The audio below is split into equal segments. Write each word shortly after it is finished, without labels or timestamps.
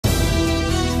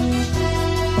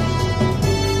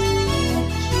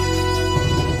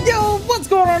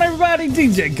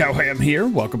DjGoHam here.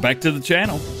 Welcome back to the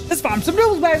channel. Let's find some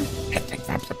news, man.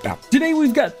 Today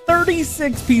we've got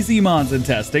 36 PC mods in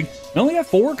testing. We only have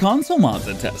 4 console mods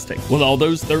in testing. With all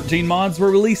those 13 mods were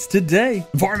released today.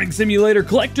 Farming Simulator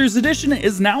Collector's Edition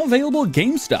is now available at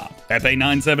GameStop.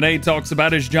 Pepe978 talks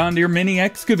about his John Deere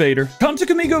Mini-Excavator.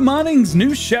 Conchacamigo Modding's new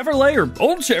Chevrolet, or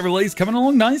old Chevrolet's coming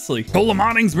along nicely. Cola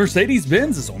Modding's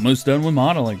Mercedes-Benz is almost done with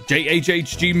modeling.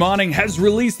 JHHG Modding has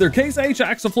released their Case H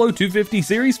Axial-Flow 250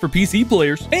 series for PC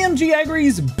players. AMD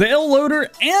Agri's Bale Loader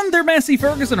and their Massey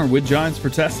Ferguson are with Giants for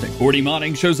testing. 40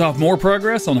 Modding shows off more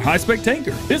progress on their HiSpec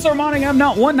tanker. This our Modding have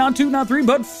not 1, not 2, not 3,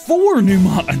 but 4 new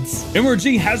mods.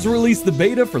 MRG has released the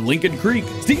beta for Lincoln Creek.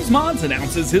 Steve's Mods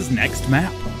announces his next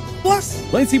map.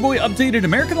 Plus, Lancey Boy updated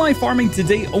American Life Farming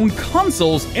today on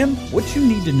consoles and what you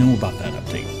need to know about that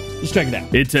update. Let's check it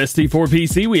out. It's ST4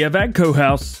 PC, we have AGCO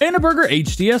House, Annaberger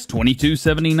HDS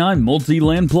 2279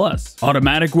 Multi-Land Plus,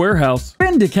 Automatic Warehouse,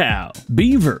 Bendicow,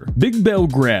 Beaver, Big Bale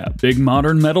Grab, Big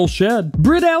Modern Metal Shed,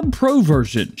 Bridout Pro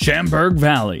version, Schamberg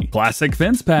Valley, Classic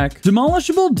Fence Pack,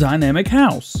 Demolishable Dynamic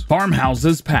House,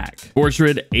 Farmhouses Pack,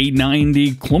 Portrait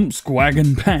 890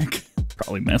 Klumpswagen Pack.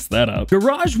 Probably messed that up.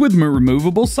 Garage with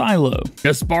removable silo.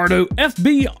 Gaspardo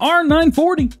FB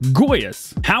R940.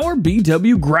 Goyas. Howard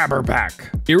BW Grabber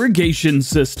Pack. Irrigation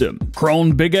system.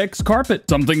 Krone Big X carpet.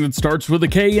 Something that starts with a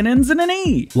K and ends in an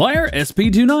E. Liar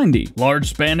SP290. Large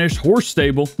Spanish horse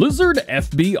stable. Lizard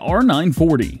FB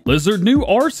R940. Lizard new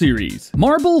R series.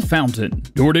 Marble fountain.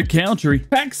 Nordic country.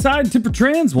 Pack side tipper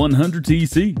trans 100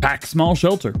 TC. Pack small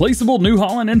shelter. Placeable New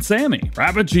Holland and Sammy.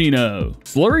 Frappuccino.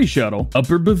 Slurry shuttle.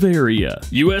 Upper Bavaria.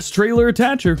 US trailer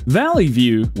attacher, Valley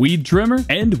View, weed trimmer,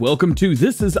 and welcome to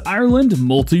This is Ireland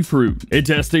Multi-Fruit. At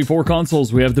ST4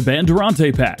 consoles, we have the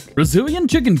Banderante pack, Brazilian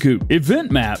chicken coop, event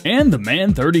map, and the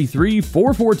Man 33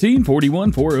 414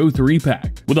 41 403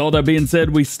 pack. With all that being said,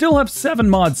 we still have 7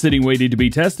 mods sitting waiting to be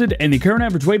tested, and the current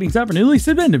average waiting time for newly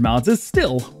submitted mods is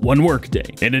still 1 workday.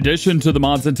 In addition to the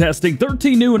mods and testing,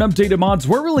 13 new and updated mods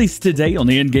were released today on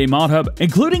the in-game mod hub,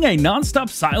 including a non-stop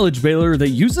silage baler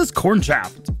that uses corn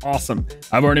chaff. It's awesome.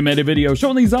 I've already made a video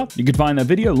showing these off. You can find that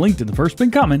video linked in the first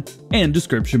pinned comment and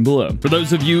description below. For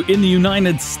those of you in the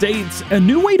United States, a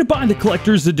new way to buy the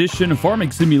collector's edition of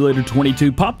Farming Simulator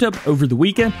 22 popped up over the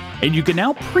weekend, and you can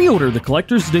now pre-order the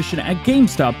collector's edition at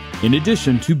GameStop in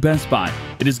addition to Best Buy.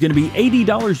 It is going to be $80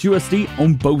 USD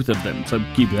on both of them, so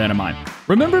keep that in mind.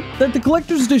 Remember that the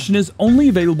collector's edition is only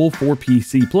available for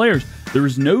PC players. There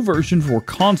is no version for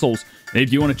consoles.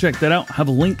 If you want to check that out, I have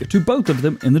a link to both of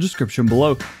them in the description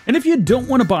below. And if you don't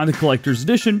want to buy the collector's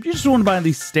edition, you just want to buy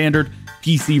the standard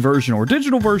PC version or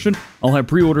digital version, I'll have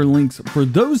pre-order links for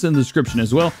those in the description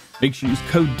as well. Make sure you use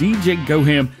code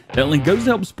DjGoHam. That link goes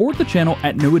to help support the channel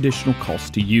at no additional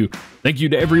cost to you. Thank you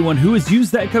to everyone who has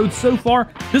used that code so far.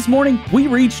 This morning, we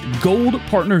reached gold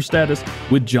partner status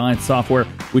with Giant Software,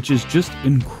 which is just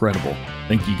incredible.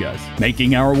 Thank you guys.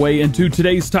 Making our way into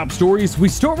today's top stories, we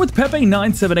start with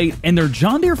Pepe978 and their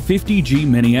John Deere 50G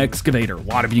Mini-Excavator. A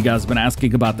lot of you guys have been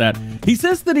asking about that. He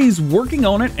says that he's working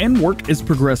on it and work is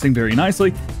progressing very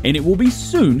nicely, and it will be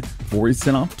soon before he's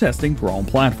sent off testing for all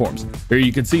platforms. Here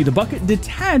you can see the bucket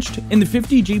detached in the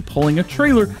 50G pulling a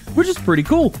trailer, which is pretty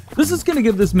cool. This is going to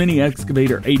give this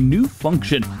Mini-Excavator a new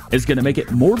function. It's going to make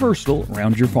it more versatile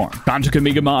around your farm.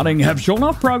 Conchacamigo Modding have shown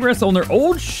off progress on their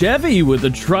old Chevy with the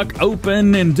truck open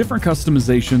and different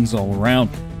customizations all around.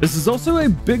 This is also a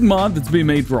big mod that's being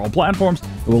made for all platforms.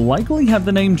 It will likely have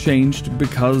the name changed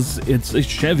because it's a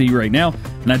Chevy right now,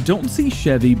 and I don't see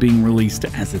Chevy being released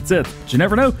as it sits. But you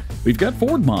never know, we've got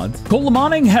Ford mods. Cola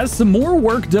Modding has some more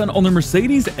work done on the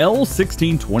Mercedes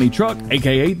L1620 truck,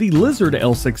 aka the Lizard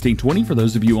L1620 for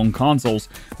those of you on consoles.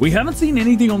 We haven't seen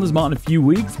anything on this mod in a few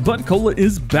weeks, but Cola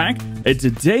is back, and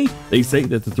today they say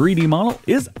that the 3D model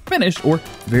is finished or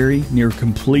very near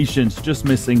completion. It's just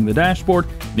missing the dashboard.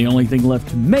 The only thing left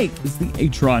to make is the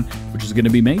Atron, which is going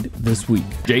to be made this week.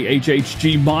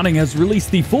 JHHG Modding has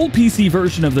released the full PC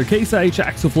version of their Case H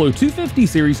Axial-Flow 250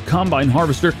 series combine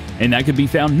harvester, and that can be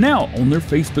found now on their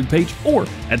Facebook page or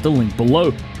at the link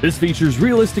below. This features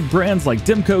realistic brands like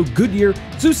Demco, Goodyear,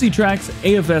 Zusi Tracks,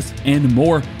 AFS, and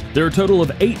more. There are a total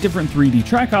of 8 different 3D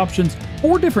track options,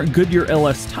 4 different Goodyear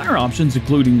LS tire options,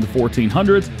 including the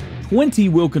 1400s, 20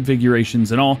 wheel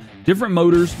configurations in all, different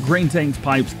motors, grain tanks,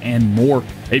 pipes, and more.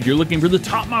 If you're looking for the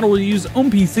top model to use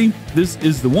on PC, this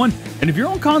is the one. And if you're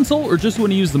on console or just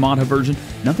want to use the mod hub version,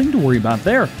 nothing to worry about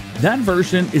there. That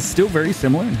version is still very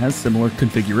similar and has similar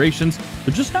configurations,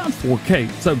 but just not 4K,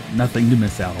 so nothing to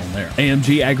miss out on there.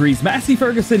 AMD Agri's Massey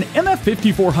Ferguson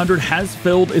MF5400 has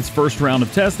failed its first round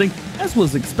of testing, as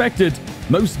was expected.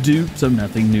 Most do, so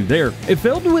nothing new there. It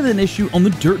failed with an issue on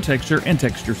the dirt texture and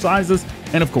texture sizes,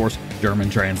 and of course, German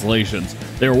translations.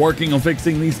 They're working on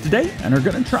fixing these today and are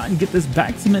going to try and get this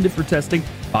back submitted for testing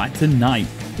by tonight.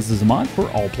 This is a mod for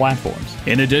all platforms.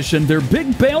 In addition, their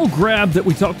big Bale Grab that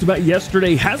we talked about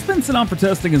yesterday has been sent out for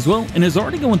testing as well and is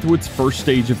already going through its first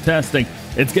stage of testing.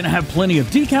 It's going to have plenty of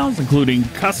decals, including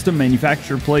custom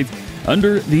manufacturer plates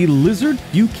under the Lizard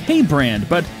UK brand,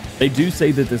 but they do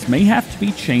say that this may have to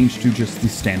be changed to just the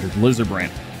standard Lizard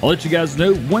brand. I'll let you guys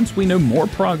know once we know more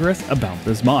progress about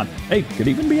this mod. Hey, could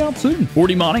even be out soon.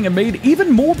 4D Modding have made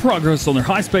even more progress on their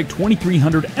HiSpec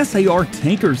 2300 SAR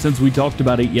tanker since we talked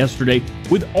about it yesterday,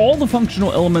 with all the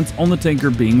functional elements on the tanker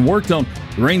being worked on.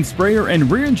 The rain sprayer and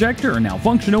rear injector are now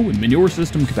functional with manure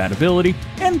system compatibility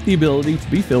and the ability to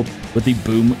be filled with the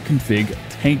boom config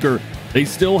tanker. They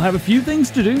still have a few things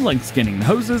to do, like skinning the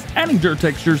hoses, adding dirt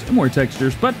textures and more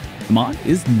textures, but the mod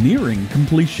is nearing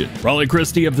completion. Raleigh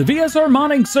Christie of the VSR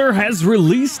Modding Sir has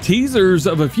released teasers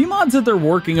of a few mods that they're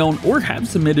working on or have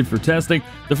submitted for testing,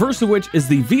 the first of which is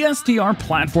the VSTR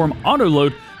Platform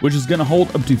Autoload, which is going to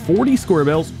hold up to 40 square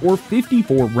bales or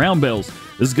 54 round bales.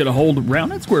 This is going to hold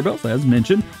round and square bales, as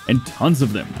mentioned, and tons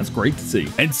of them. That's great to see.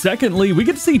 And secondly, we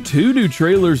get to see two new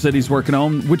trailers that he's working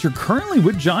on, which are currently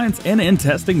with Giants and in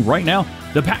testing right now.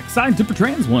 The Packside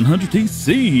Tippertrans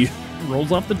 100TC.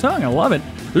 Rolls off the tongue, I love it.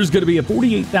 There's going to be a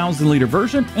 48,000 liter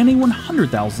version and a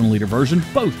 100,000 liter version,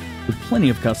 both with plenty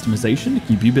of customization to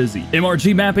keep you busy.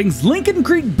 MRG Mapping's Lincoln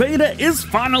Creek beta is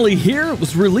finally here. It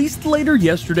was released later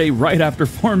yesterday, right after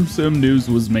Farm Sim news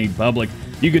was made public.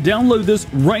 You can download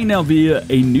this right now via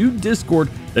a new Discord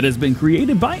that has been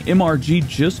created by MRG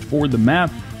just for the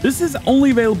map. This is only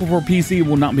available for PC,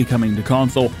 will not be coming to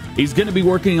console. He's going to be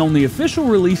working on the official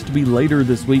release to be later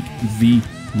this week,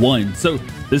 V1. So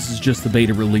this is just the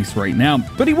beta release right now,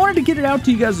 but he wanted to get it out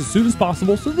to you guys as soon as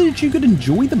possible so that you could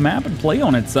enjoy the map and play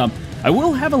on it some. I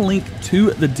will have a link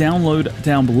to the download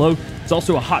down below. It's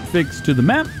also a hotfix to the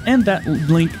map, and that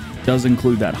link does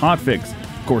include that hotfix.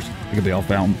 Of course, it can be all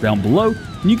found down below,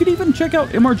 and you can even check out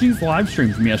MRG's live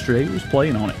stream from yesterday. He was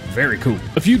playing on it. Very cool.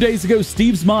 A few days ago,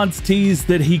 Steve's Mods teased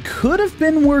that he could have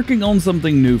been working on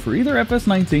something new for either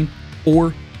FS19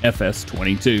 or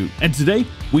FS22, and today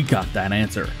we got that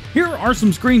answer. Here are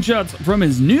some screenshots from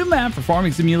his new map for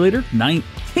Farming Simulator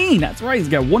 19. That's right, he's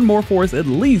got one more for us at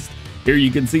least. Here you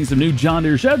can see some new John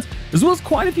Deere sheds, as well as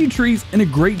quite a few trees and a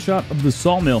great shot of the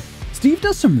sawmill. Steve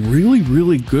does some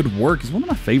really good work. He's one of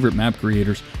my favorite map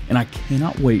creators, and I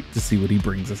cannot wait to see what he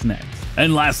brings us next.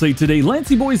 And lastly today,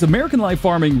 Lancey Boy's American Life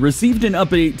Farming received an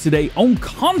update today on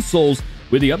consoles,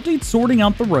 with the update sorting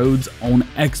out the roads on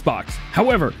Xbox.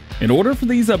 However, in order for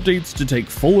these updates to take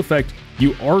full effect,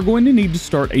 you are going to need to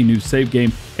start a new save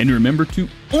game, and remember to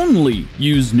only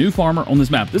use New Farmer on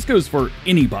this map. This goes for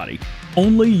anybody.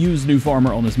 Only use New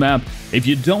Farmer on this map. If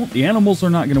you don't, the animals are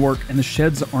not going to work and the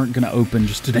sheds aren't going to open,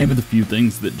 just to name a few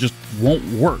things that just won't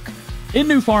work. In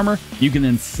New Farmer, you can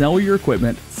then sell your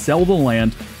equipment, sell the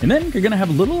land, and then you're going to have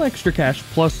a little extra cash,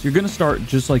 plus you're going to start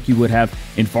just like you would have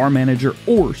in Farm Manager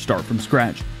or start from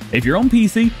scratch. If you're on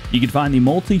PC, you can find the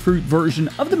multi-fruit version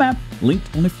of the map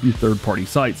linked on a few third-party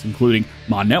sites, including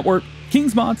Mod Network,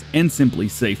 King's Mods, and Simply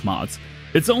Safe Mods.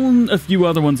 It's on a few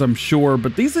other ones, I'm sure,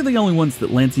 but these are the only ones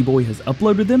that Lancey Boy has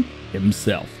uploaded them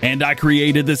himself. And I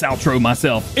created this outro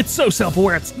myself. It's so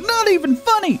self-aware, it's not even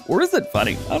funny. Or is it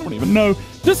funny? I don't even know.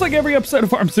 Just like every episode of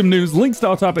Farm Sim News, links to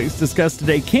all topics discussed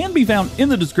today can be found in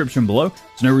the description below.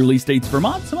 There's no release dates for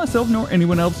mods, so myself nor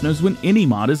anyone else knows when any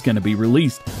mod is going to be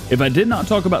released. If I did not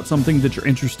talk about something that you're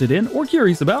interested in or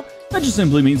curious about, that just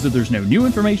simply means that there's no new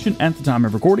information at the time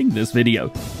of recording this video.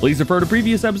 Please refer to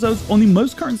previous episodes on the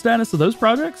most current status of those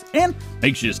projects, and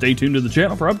make sure to stay tuned to the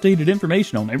channel for updated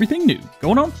information on everything new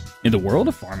going on in the world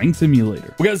of Farming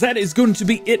Simulator. Well guys, that is going to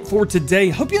be it for today.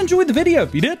 Hope you enjoyed the video.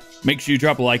 If you did, make sure you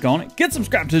drop a like on it, get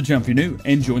subscribed to the channel if you're new,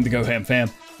 and join the DjGoHam fam.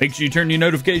 Make sure you turn your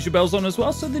notification bells on as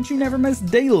well so that you never miss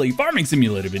daily Farming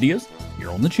Simulator videos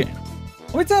here on the channel.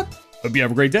 What's up? Hope you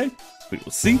have a great day. We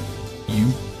will see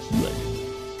you later.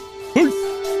 Peace.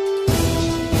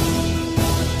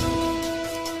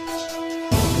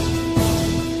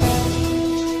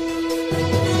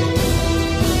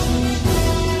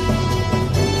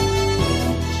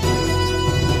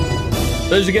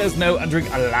 So as you guys know, I drink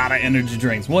a lot of energy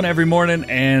drinks, one every morning,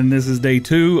 and this is day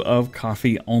 2 of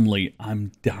coffee only.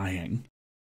 I'm dying.